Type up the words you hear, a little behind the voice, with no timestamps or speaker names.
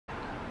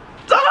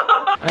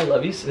I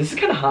love you. This is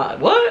kind of hot.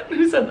 What?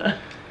 Who said that?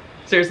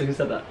 Seriously, who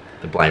said that?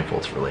 The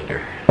blindfolds for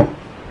later.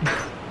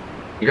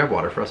 You grab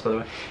water for us, by the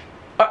way?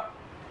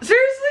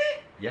 Seriously?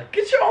 Yeah.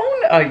 Get your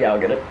own. Oh yeah, I'll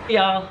get it.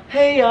 Y'all,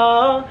 hey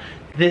y'all.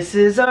 This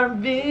is our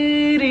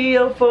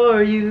video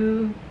for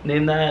you.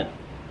 Name that.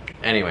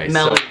 Anyway,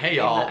 Melody. so hey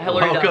y'all,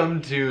 Hillary welcome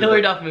Duff. to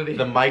Hillary Duff movie.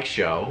 The Mike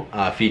Show,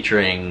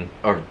 featuring,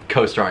 or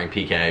co-starring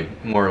PK,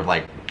 more of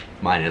like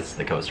minus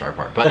the co-star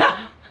part. But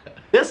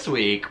this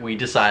week, we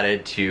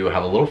decided to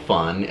have a little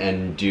fun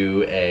and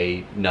do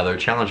another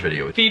challenge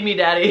video. Feed me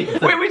daddy.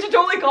 Wait, we should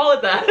totally call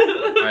it that.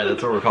 Alright,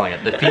 that's what we're calling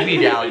it. The Feed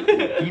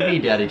Me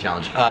Daddy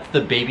Challenge. The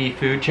baby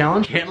food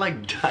challenge.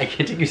 I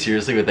can't take you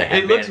seriously with the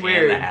headband. It looks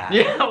weird. And the hat.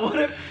 Yeah, what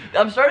if,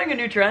 I'm starting a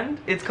new trend.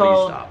 It's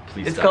called.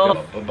 Please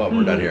stop. But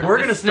we're done here. We're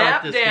gonna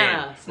Snap start this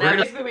this game.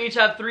 Basically, we each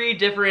have 3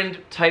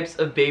 different types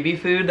of baby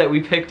food that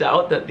we picked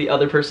out that the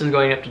other person is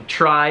going to have to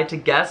try to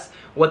guess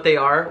what they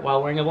are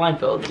while wearing a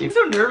blindfold. I'm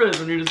so nervous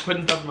when you're just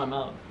putting stuff in my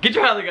mouth. Get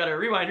your other gutter,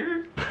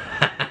 reminder.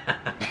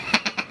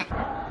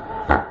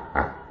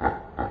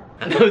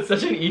 That was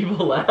such an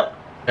evil laugh.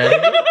 No,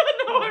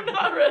 I'm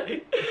not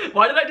ready.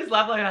 Why did I just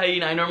laugh like a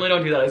hyena? I normally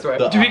don't do that, I swear.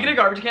 Do we get a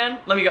garbage can?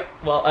 Let me go.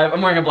 Well,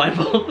 I'm wearing a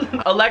blindfold.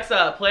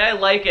 Alexa, play I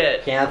Like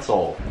It.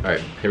 Cancel.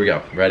 Alright, here we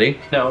go. Ready?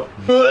 No.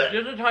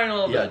 Just a tiny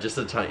little bit. Yeah, just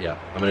a tiny, yeah.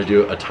 I'm gonna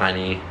do a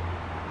tiny.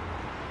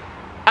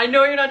 I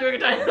know you're not doing a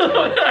tiny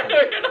little bit. I know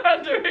you're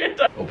not doing a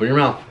tiny. Open your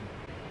mouth.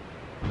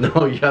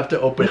 No, you have to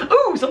open.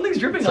 Ooh, something's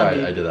dripping on me.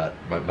 Sorry, I did that.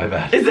 My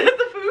bad. Is that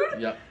the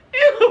food? Yep.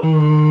 Ew.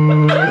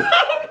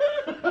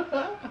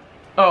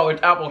 Oh,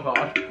 it's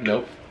applesauce.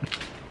 Nope.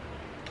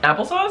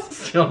 Applesauce?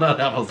 Still not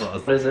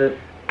applesauce. What is it?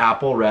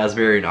 Apple,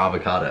 raspberry, and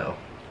avocado.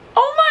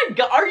 Oh my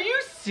god, are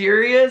you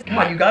serious? Come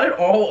on, you got it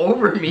all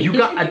over me. You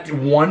got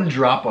one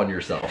drop on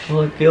yourself.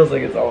 Well, it feels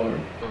like it's all over.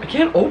 I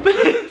can't open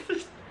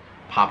it.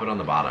 Pop it on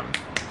the bottom.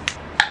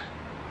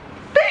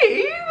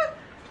 Babe!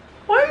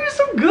 Why are you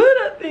so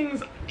good at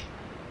things?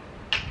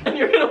 And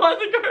you're gonna want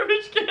the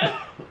garbage can.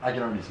 I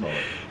can already smell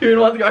it. You're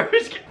gonna want the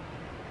garbage can.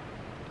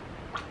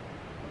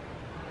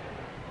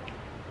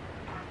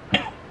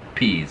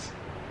 Peas.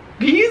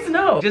 Peas?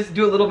 No. Just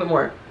do a little bit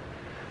more.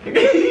 What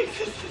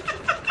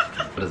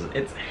is it?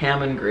 It's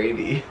ham and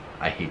gravy.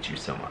 I hate you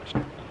so much.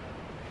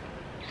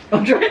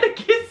 I'm trying to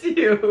kiss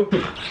you.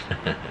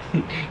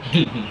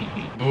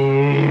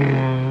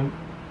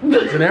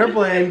 It's an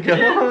airplane, come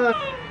on.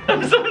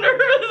 I'm so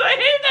nervous, I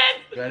hate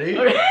this. Ready?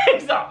 Okay,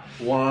 stop.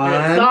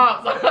 One.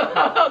 Stop.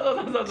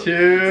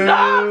 Two.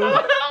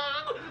 Stop.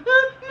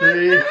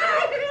 3.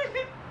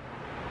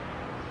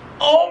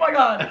 Oh my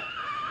god.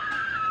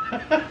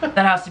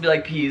 That has to be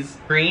like peas.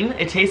 Green?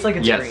 It tastes like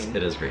it's green. Yes,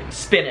 it is green.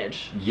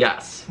 Spinach.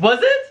 Yes. Was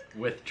it?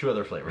 With 2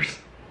 other flavors.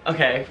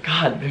 Okay,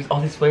 god, there's all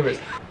these flavors.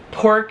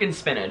 Pork and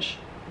spinach.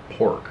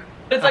 Pork.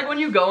 It's like when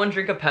you go and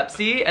drink a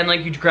Pepsi and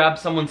like you grab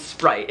someone's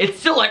Sprite. It's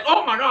still like,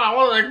 oh my god, I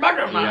want to like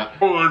butter now.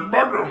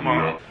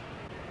 Yeah.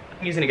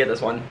 He's gonna get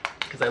this one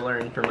because I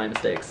learned from my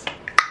mistakes.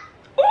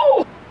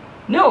 Oh!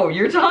 No,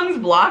 your tongue's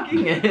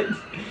blocking it.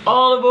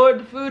 All aboard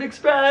the Food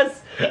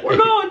Express. We're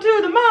going to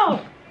the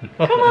mall.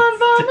 Come on,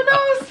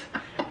 Vominos.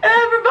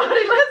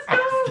 Everybody, let's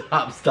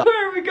go. Stop.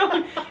 Where are we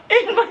going?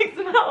 In Mike's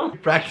mouth.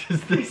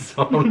 Practice this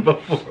song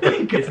before.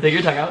 Stick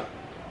your tongue out.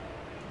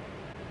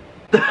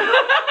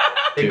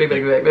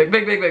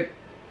 Big.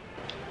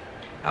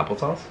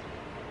 Applesauce?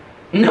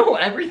 No,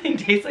 everything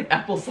tastes like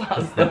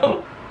applesauce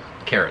though.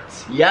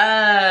 Carrots.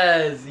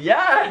 Yes,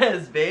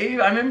 babe.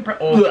 I'm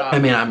impressed. Oh god. I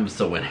mean, I'm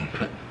still winning,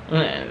 but. Oh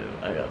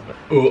my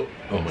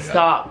god.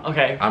 Stop.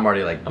 Okay. I'm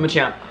already like. I'm a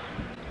champ.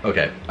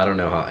 Okay, I don't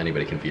know how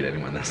anybody can feed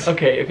anyone this.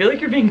 Okay, I feel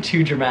like you're being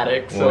too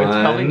dramatic, so it's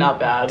probably not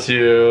bad. 1,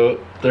 2,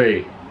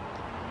 3.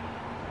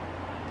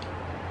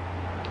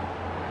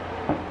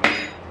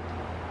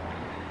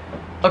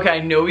 Okay, I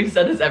know we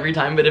said this every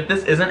time, but if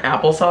this isn't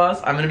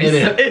applesauce, I'm gonna be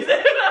so. Is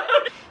it?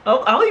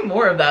 I'll eat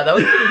more of that. That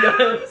was pretty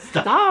good.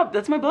 Stop.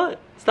 That's my butt.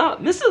 Stop.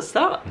 Mrs.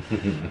 Stop.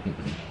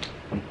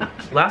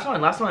 Last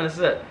one. This is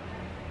it.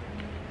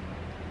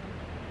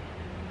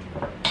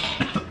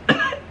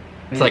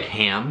 It's like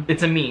ham.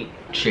 It's a meat.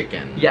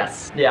 Chicken.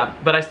 Yes. Yeah,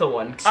 but I still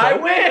won. So, I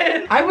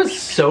win! I was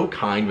so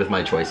kind with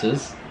my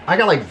choices. I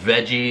got like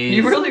veggies.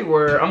 You really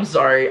were. I'm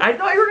sorry. I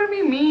thought you were gonna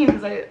be mean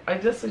because I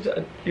just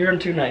you're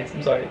too nice.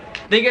 I'm sorry.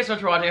 Thank you guys so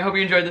much for watching. I hope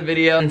you enjoyed the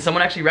video. And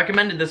someone actually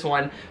recommended this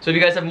one. So if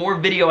you guys have more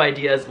video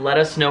ideas, let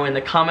us know in the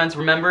comments.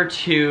 Remember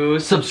to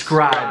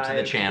subscribe to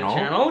the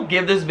channel.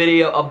 Give this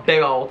video a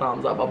big ol'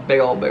 thumbs up. A big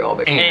ol'.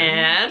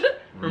 And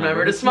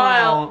remember to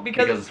smile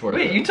because it's worth it.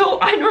 Wait, you told.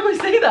 I normally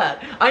say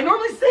that.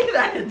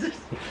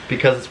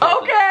 Because it's worth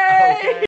it. Okay.